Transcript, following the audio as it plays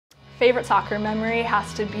Favorite soccer memory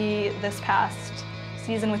has to be this past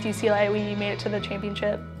season with UCLA. We made it to the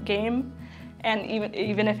championship game, and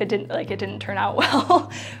even if it didn't turn out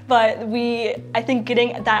well, but I think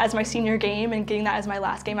getting that as my senior game and getting that as my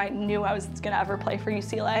last game I knew I was gonna ever play for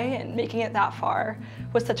UCLA, and making it that far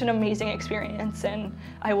was such an amazing experience, and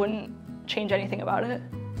I wouldn't change anything about it.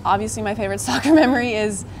 Obviously my favorite soccer memory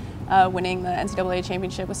is winning the NCAA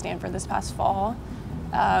championship with Stanford this past fall.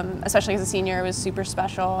 Especially as a senior, it was super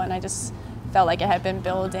special, and I just felt like it had been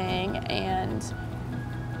building, and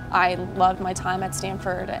I loved my time at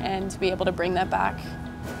Stanford, and to be able to bring that back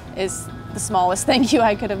is the smallest thank you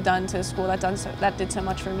I could have done to a school that did so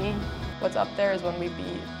much for me. What's up there is when we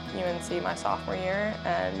beat UNC my sophomore year,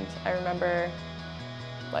 and I remember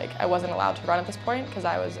I wasn't allowed to run at this point because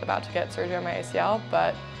I was about to get surgery on my ACL,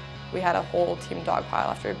 but we had a whole team dog pile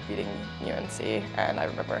after beating UNC, and I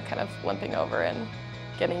remember kind of limping over and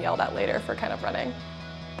getting yelled at later for kind of running.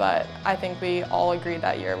 But I think we all agreed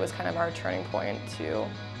that year was kind of our turning point to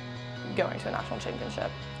going to a national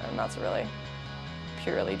championship, and that's a really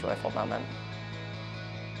purely joyful moment.